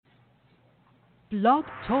Blog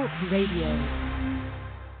Talk Radio.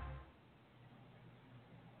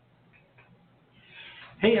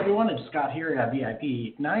 Hey everyone, it's Scott here at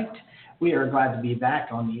VIP Ignite. We are glad to be back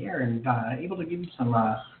on the air and able to give you some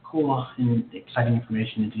cool and exciting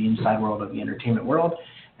information into the inside world of the entertainment world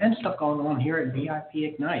and stuff going on here at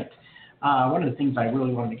VIP Ignite. One of the things I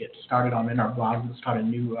really wanted to get started on in our blog is start a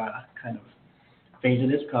new kind of phase of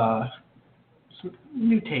this, some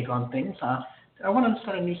new take on things. I wanted to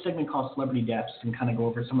start a new segment called Celebrity Deaths and kind of go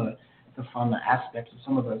over some of the fun aspects of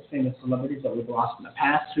some of the famous celebrities that we've lost in the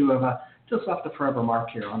past who have just left a forever mark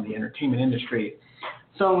here on the entertainment industry.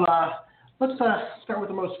 So let's start with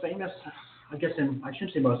the most famous, I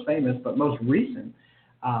shouldn't say most famous, but most recent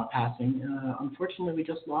passing. Unfortunately, we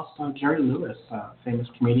just lost Jerry Lewis, famous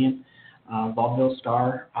comedian, vaudeville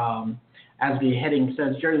star. As the heading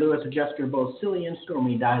says, Jerry Lewis, a gesture both silly and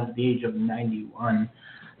stormy, dies at the age of 91.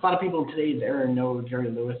 A lot of people in today's era know Jerry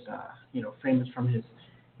Lewis, famous from his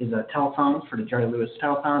telethons for the Jerry Lewis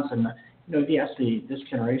telethons, and if you ask this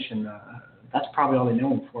generation, that's probably all they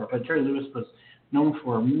know him for. But Jerry Lewis was known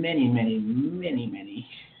for many, many, many, many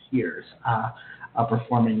years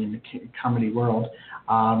performing in the comedy world,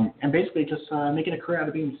 and basically just making a career out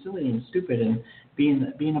of being silly and stupid and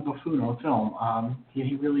being a buffoon on film.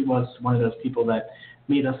 He really was one of those people that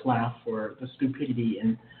made us laugh for the stupidity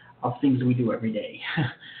and of things that we do every day.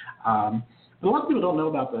 But a lot of people don't know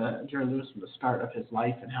about the Jerry Lewis from the start of his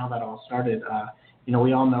life and how that all started.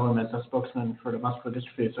 We all know him as a spokesman for the Muscular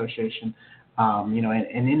Dystrophy Association.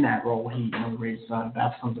 And in that role, he raised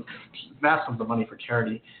vast sums of money for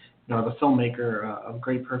charity. The filmmaker of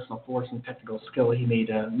great personal force and technical skill, he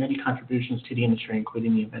made many contributions to the industry,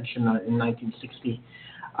 including the invention in 1960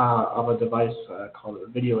 of a device called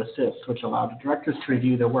Video Assist, which allowed directors to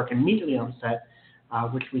review their work immediately on set,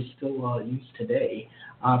 which we still use today.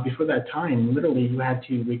 Before that time, literally, you had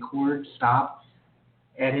to record, stop,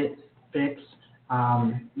 edit, fix.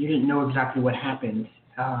 You didn't know exactly what happened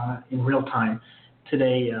in real time.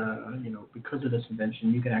 Today, because of this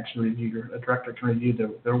invention, you can actually a director can review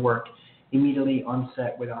their work immediately on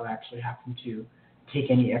set without actually having to take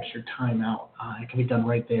any extra time out. It can be done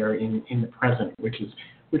right there in the present, which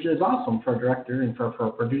is awesome for a director and for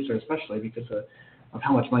a producer especially because of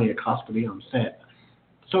how much money it costs to be on set.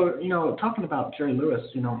 So, talking about Jerry Lewis,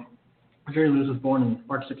 Jerry Lewis was born on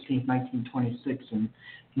March 16, 1926 in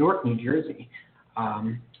Newark, New Jersey.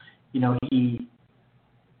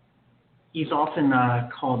 He's often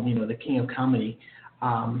called, the king of comedy.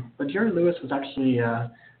 But Jerry Lewis was actually,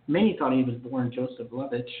 many thought he was born Joseph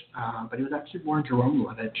Levitch, but he was actually born Jerome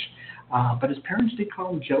Levitch. But his parents did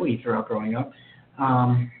call him Joey throughout growing up.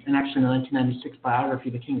 And actually in the 1996 biography,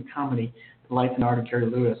 The King of Comedy, The Life and Art of Jerry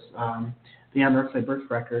Lewis, the unearthly birth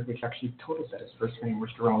record, which actually told us that his first name was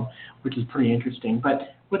Jerome, which is pretty interesting.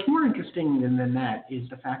 But what's more interesting than that is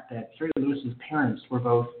the fact that Jerry Lewis's parents were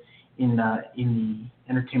both in the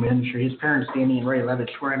entertainment industry. His parents, Danny and Ray Levitch,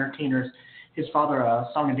 were entertainers. His father, a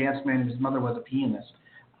song and dance man, and his mother was a pianist.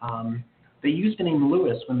 They used the name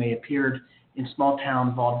Lewis when they appeared in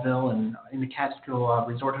small-town vaudeville and in the Catskill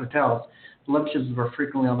resort hotels. The Levitches were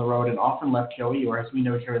frequently on the road and often left Joey, or as we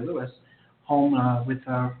know, Jerry Lewis, home with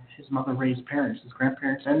his mother Ray's parents, his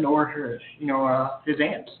grandparents, and or his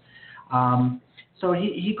aunts. So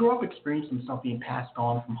he grew up experiencing himself being passed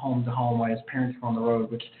on from home to home while his parents were on the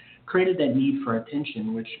road, which created that need for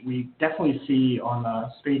attention, which we definitely see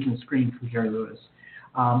on stage and screen from Jerry Lewis.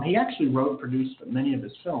 He actually wrote and produced many of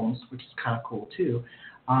his films, which is kind of cool too.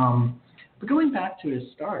 But going back to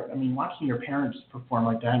his start, watching your parents perform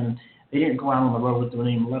like that, and they didn't go out on the road with the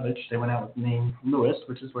name Levitch, they went out with the name Lewis,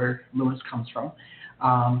 which is where Lewis comes from.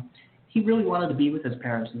 He really wanted to be with his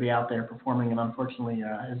parents and be out there performing, and unfortunately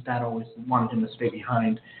his dad always wanted him to stay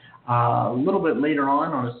behind. A little bit later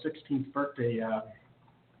on his 16th birthday,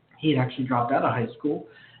 he had actually dropped out of high school.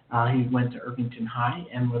 He went to Irvington High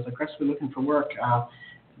and was aggressively looking for work.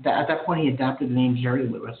 At that point, he adopted the name Jerry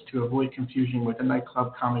Lewis to avoid confusion with the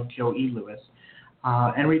nightclub comic Joe E. Lewis,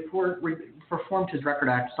 and performed his record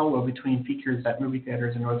act solo between features at movie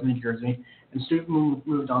theaters in northern New Jersey, and soon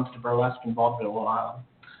moved on to the burlesque and vaudeville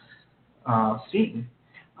scene.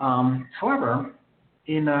 However,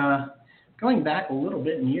 in going back a little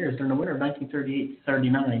bit in years, during the winter of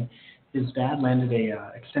 1938-39, his dad landed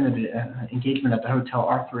a extended engagement at the Hotel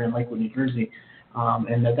Arthur in Lakewood, New Jersey.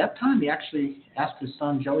 And at that time, he actually asked his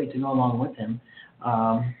son, Joey, to go along with him.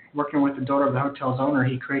 Working with the daughter of the hotel's owner,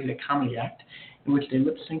 he created a comedy act in which they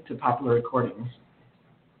lip-synced to popular recordings.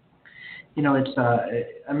 It's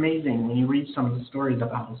amazing when you read some of the stories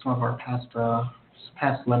about some of our past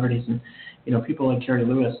celebrities, and people like Jerry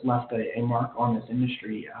Lewis left a mark on this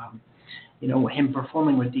industry. him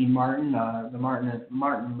performing with Dean Martin, the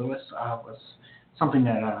Martin Lewis was something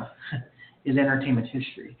that is entertainment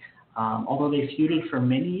history. Although they feuded for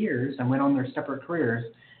many years and went on their separate careers,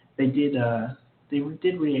 they did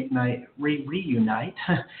reunite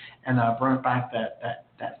and brought back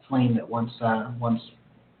that flame that once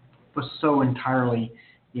was so entirely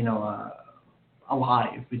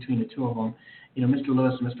alive between the two of them. Mr.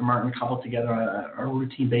 Lewis and Mr. Martin coupled together on a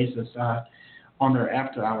routine basis on their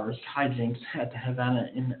after-hours hijinks at the Havana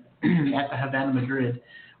Madrid,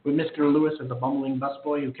 with Mr. Lewis as a bumbling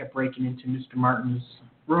busboy who kept breaking into Mr. Martin's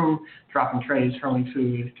room, dropping trays, hurling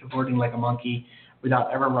food, cavorting like a monkey,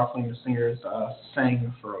 without ever ruffling the singer's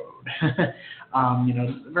sang-froid.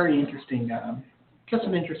 Very interesting, just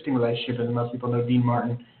an interesting relationship. As most people know, Dean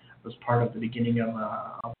Martin was part of the beginning of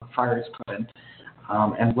Friars Club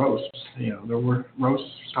and roasts. There were roasts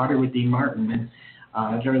started with Dean Martin,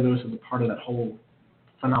 and Jerry Lewis was a part of that whole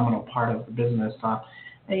phenomenal part of the business.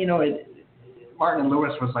 Martin and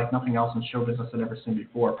Lewis was like nothing else in show business I'd ever seen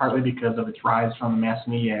before, partly because of its rise from the mass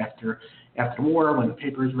media after the war, when the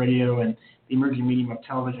papers, radio, and the emerging medium of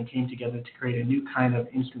television came together to create a new kind of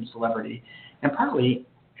instant celebrity. And partly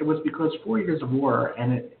it was because 4 years of war,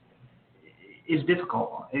 and it is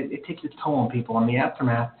difficult. It takes its toll on people. In the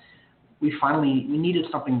aftermath, we needed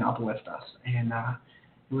something to uplift us, and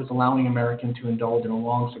it was allowing Americans to indulge in a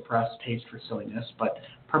long-suppressed taste for silliness. But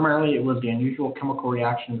primarily it was the unusual chemical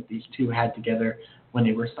reaction that these two had together when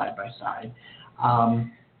they were side by side.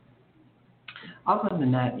 Other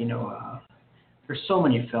than that, there's so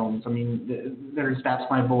many films. I mean, there's That's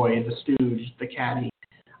My Boy, The Stooge, The Caddy,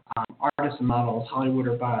 Artists and Models, Hollywood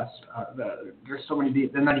or Bust. There's so many.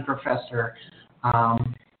 The Nutty Professor.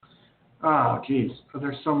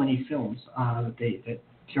 There's so many films that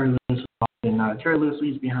Jerry Lewis was involved in. Jerry Lewis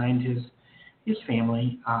leaves behind his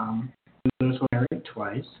family. Lewis was married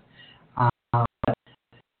twice. As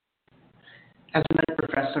a Nutty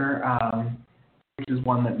Professor, which is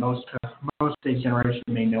one that most today's generation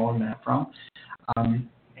may know him from,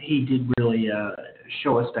 he did really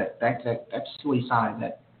show us that silly side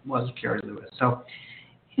that was Jerry Lewis. So,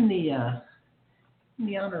 in the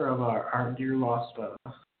honor of our dear lost Jerry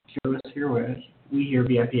Lewis here, we here at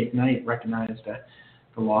VIP Ignite recognize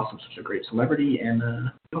the loss of such a great celebrity, and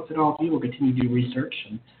we hope that all of you will continue to do research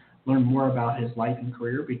and learn more about his life and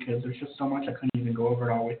career, because there's just so much I couldn't even go over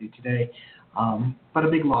it all with you today. But a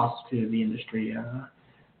big loss to the industry.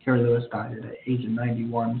 Jerry Lewis died at the age of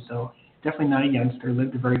 91, so definitely not a youngster,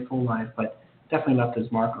 lived a very full life, but definitely left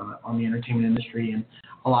his mark on the entertainment industry. And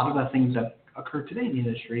a lot of the things that occur today in the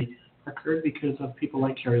industry occurred because of people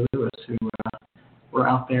like Jerry Lewis, who were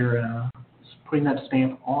out there putting that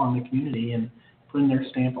stamp on the community and putting their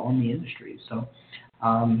stamp on the industry. So,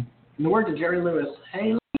 in the words of Jerry Lewis,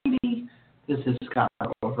 hey lady, this is Scott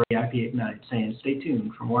over VIP Ignite saying stay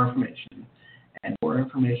tuned for more information. And more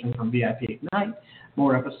information from VIP Ignite,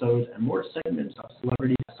 more episodes, and more segments of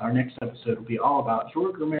Celebrity. Our next episode will be all about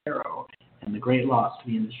George Romero and the great loss to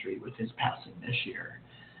the industry with his passing this year.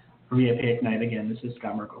 For VIP Ignite, again, this is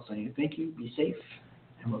Scott Merkel saying thank you, be safe,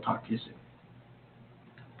 and we'll talk to you soon.